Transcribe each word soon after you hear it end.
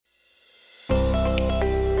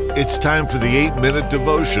It's time for the 8-Minute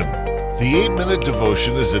Devotion. The 8-Minute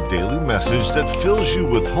Devotion is a daily message that fills you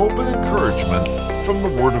with hope and encouragement from the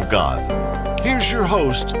Word of God. Here's your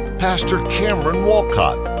host, Pastor Cameron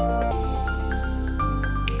Walcott.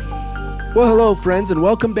 Well, hello, friends, and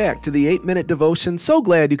welcome back to the 8-Minute Devotion. So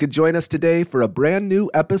glad you could join us today for a brand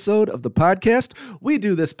new episode of the podcast. We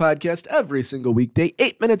do this podcast every single weekday.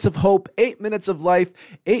 8 minutes of hope, 8 minutes of life,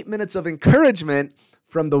 8 minutes of encouragement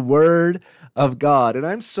from the Word of God. And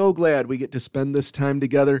I'm so glad we get to spend this time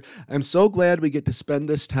together. I'm so glad we get to spend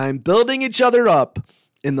this time building each other up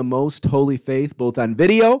in the most holy faith, both on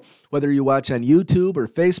video, whether you watch on YouTube or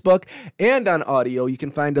Facebook, and on audio. You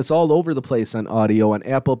can find us all over the place on audio, on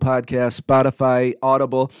Apple Podcasts, Spotify,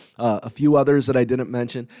 Audible, a few others that I didn't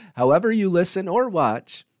mention. However you listen or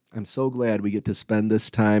watch, I'm so glad we get to spend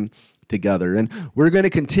this time together. And we're going to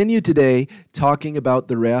continue today talking about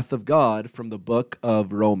the wrath of God from the book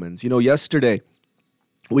of Romans. You know, yesterday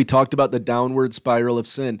we talked about the downward spiral of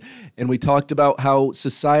sin, and we talked about how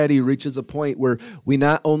society reaches a point where we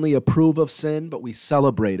not only approve of sin, but we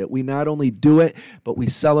celebrate it. We not only do it, but we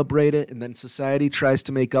celebrate it, and then society tries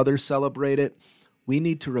to make others celebrate it. We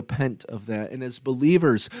need to repent of that. And as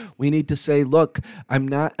believers, we need to say, look, I'm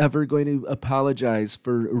not ever going to apologize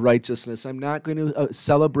for righteousness. I'm not going to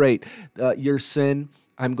celebrate your sin.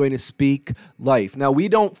 I'm going to speak life. Now, we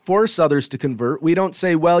don't force others to convert. We don't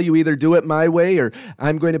say, well, you either do it my way or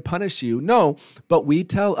I'm going to punish you. No, but we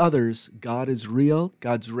tell others God is real,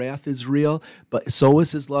 God's wrath is real, but so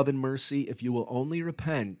is his love and mercy. If you will only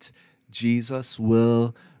repent, Jesus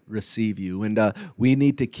will receive you. And we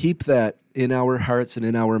need to keep that in our hearts and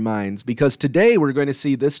in our minds, because today we're going to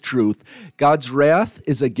see this truth. God's wrath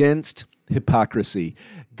is against hypocrisy.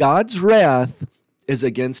 God's wrath is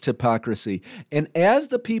against hypocrisy. And as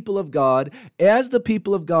the people of God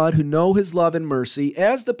who know his love and mercy,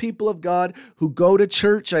 as the people of God who go to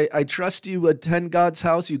church, I trust you attend God's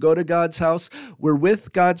house, you go to God's house, we're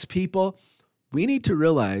with God's people. We need to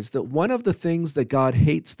realize that one of the things that God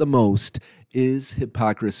hates the most is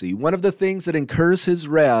hypocrisy. One of the things that incurs his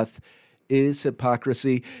wrath is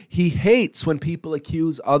hypocrisy. He hates when people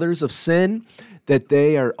accuse others of sin that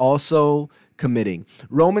they are also committing.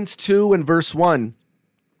 Romans 2 and verse 1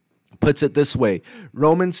 puts it this way.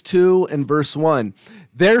 Romans 2 and verse 1.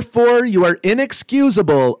 Therefore you are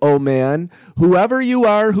inexcusable, O man, whoever you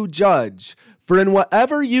are who judge. For in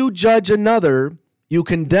whatever you judge another, you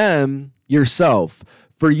condemn yourself.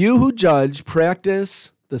 For you who judge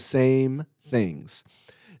practice the same things.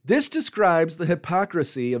 This describes the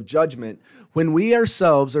hypocrisy of judgment when we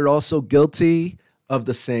ourselves are also guilty of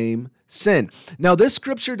the same sin. Now, this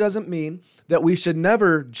scripture doesn't mean that we should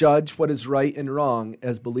never judge what is right and wrong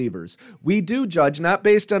as believers. We do judge, not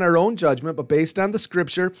based on our own judgment, but based on the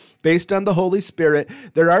scripture, based on the Holy Spirit.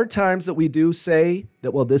 There are times that we do say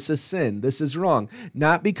that, well, this is sin, this is wrong.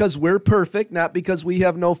 Not because we're perfect, not because we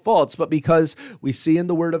have no faults, but because we see in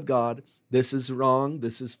the Word of God, this is wrong,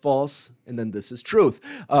 this is false, and then this is truth.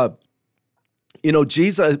 Paul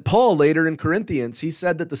later in Corinthians, he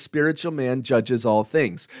said that the spiritual man judges all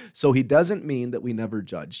things. So he doesn't mean that we never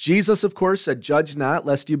judge. Jesus, of course, said, judge not,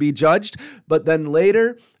 lest you be judged. But then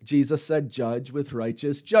later, Jesus said, judge with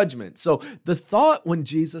righteous judgment. So the thought when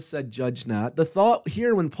Jesus said, judge not, the thought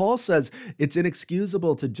here when Paul says it's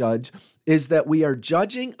inexcusable to judge is that we are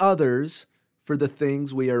judging others for the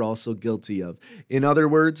things we are also guilty of. In other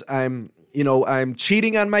words, I'm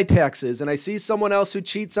cheating on my taxes and I see someone else who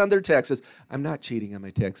cheats on their taxes. I'm not cheating on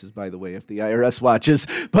my taxes, by the way, if the IRS watches,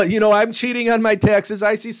 but I'm cheating on my taxes.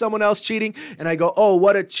 I see someone else cheating and I go, oh,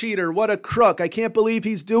 what a cheater, what a crook. I can't believe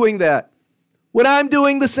he's doing that. When I'm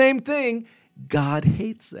doing the same thing, God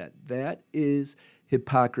hates that. That is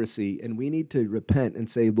hypocrisy. And we need to repent and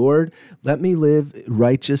say, Lord, let me live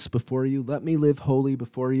righteous before you. Let me live holy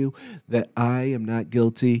before you, that I am not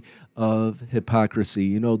guilty of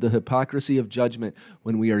hypocrisy. The hypocrisy of judgment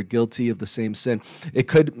when we are guilty of the same sin. It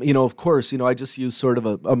could, of course, I just use sort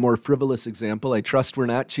of a more frivolous example. I trust we're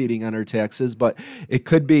not cheating on our taxes, but it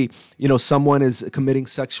could be, someone is committing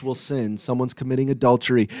sexual sin, someone's committing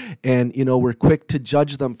adultery, and, we're quick to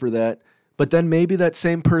judge them for that. But then maybe that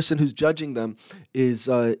same person who's judging them is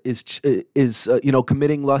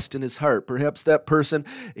committing lust in his heart. Perhaps that person,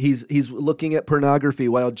 he's looking at pornography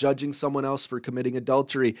while judging someone else for committing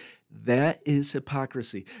adultery. That is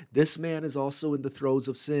hypocrisy. This man is also in the throes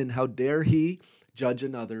of sin. How dare he judge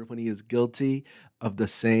another when he is guilty of the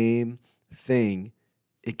same thing?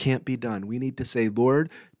 It can't be done. We need to say, Lord,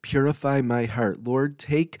 purify my heart. Lord,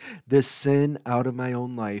 take this sin out of my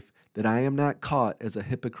own life that I am not caught as a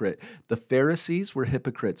hypocrite. The Pharisees were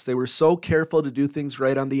hypocrites. They were so careful to do things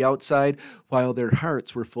right on the outside, while their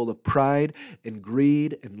hearts were full of pride and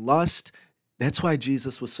greed and lust. That's why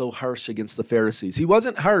Jesus was so harsh against the Pharisees. He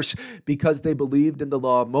wasn't harsh because they believed in the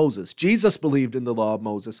law of Moses. Jesus believed in the law of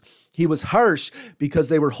Moses. He was harsh because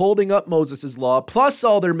they were holding up Moses' law, plus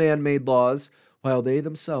all their man-made laws, while they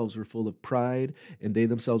themselves were full of pride, and they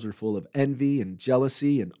themselves were full of envy and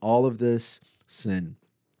jealousy and all of this sin.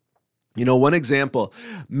 You know, one example,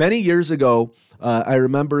 many years ago, I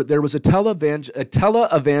remember there was a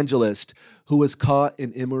televangelist who was caught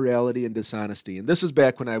in immorality and dishonesty. And this was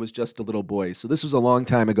back when I was just a little boy, so this was a long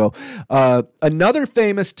time ago. Another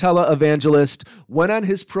famous televangelist went on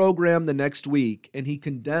his program the next week, and he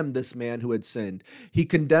condemned this man who had sinned. He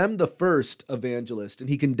condemned the first evangelist, and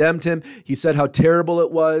he condemned him. He said how terrible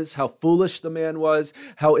it was, how foolish the man was,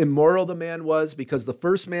 how immoral the man was, because the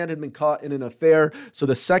first man had been caught in an affair. So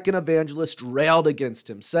the second evangelist railed against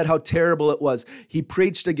him, said how terrible it was. He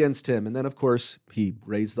preached against him. And then, of course, he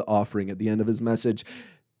raised the offering at the end of his message.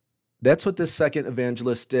 That's what this second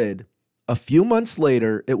evangelist did. A few months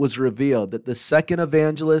later, it was revealed that the second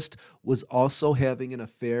evangelist was also having an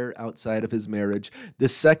affair outside of his marriage. The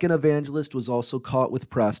second evangelist was also caught with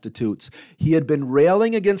prostitutes. He had been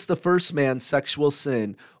railing against the first man's sexual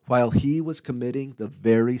sin while he was committing the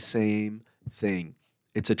very same thing.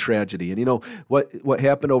 It's a tragedy. And you know, what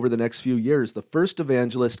happened over the next few years, the first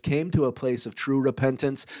evangelist came to a place of true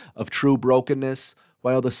repentance, of true brokenness,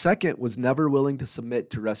 while the second was never willing to submit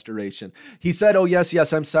to restoration. He said, oh, yes,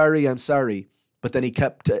 I'm sorry. But then he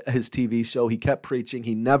kept his TV show. He kept preaching.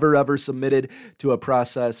 He never, ever submitted to a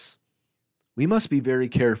process. We must be very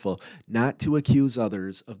careful not to accuse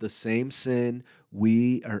others of the same sin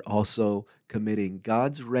we are also committing.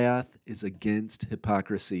 God's wrath is against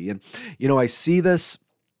hypocrisy. And, you know, I see this,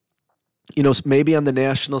 you know, maybe on the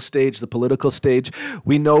national stage, the political stage.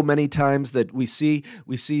 We know many times that we see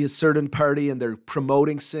a certain party and they're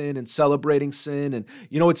promoting sin and celebrating sin. And,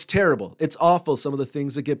 you know, it's terrible. It's awful, some of the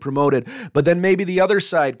things that get promoted. But then maybe the other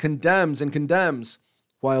side condemns,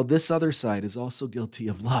 while this other side is also guilty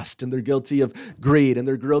of lust, and they're guilty of greed, and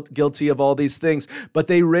they're guilty of all these things. But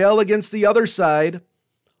they rail against the other side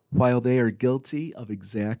while they are guilty of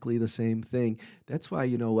exactly the same thing. That's why,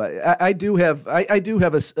 you know, I do have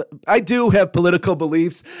political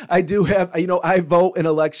beliefs. I do have, you know, I vote in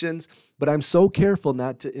elections, but I'm so careful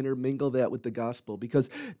not to intermingle that with the gospel,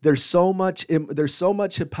 because there's so much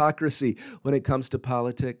hypocrisy when it comes to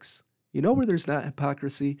politics. You know where there's not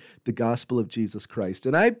hypocrisy? The gospel of Jesus Christ.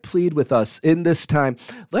 And I plead with us in this time,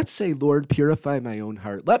 let's say, Lord, purify my own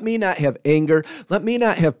heart. Let me not have anger. Let me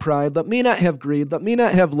not have pride. Let me not have greed. Let me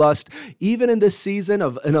not have lust. Even in this season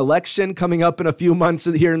of an election coming up in a few months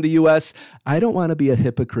here in the U.S., I don't want to be a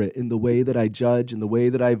hypocrite in the way that I judge, in the way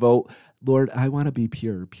that I vote. Lord, I want to be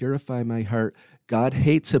pure. Purify my heart. God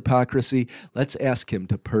hates hypocrisy. Let's ask him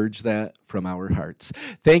to purge that from our hearts.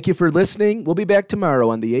 Thank you for listening. We'll be back tomorrow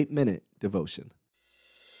on the 8-Minute Devotion.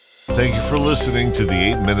 Thank you for listening to the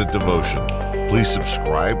 8-Minute Devotion. Please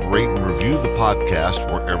subscribe, rate, and review the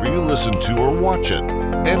podcast wherever you listen to or watch it.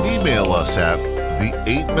 And email us at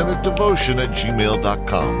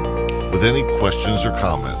the8minutedevotion@gmail.com with any questions or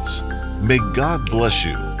comments. May God bless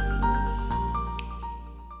you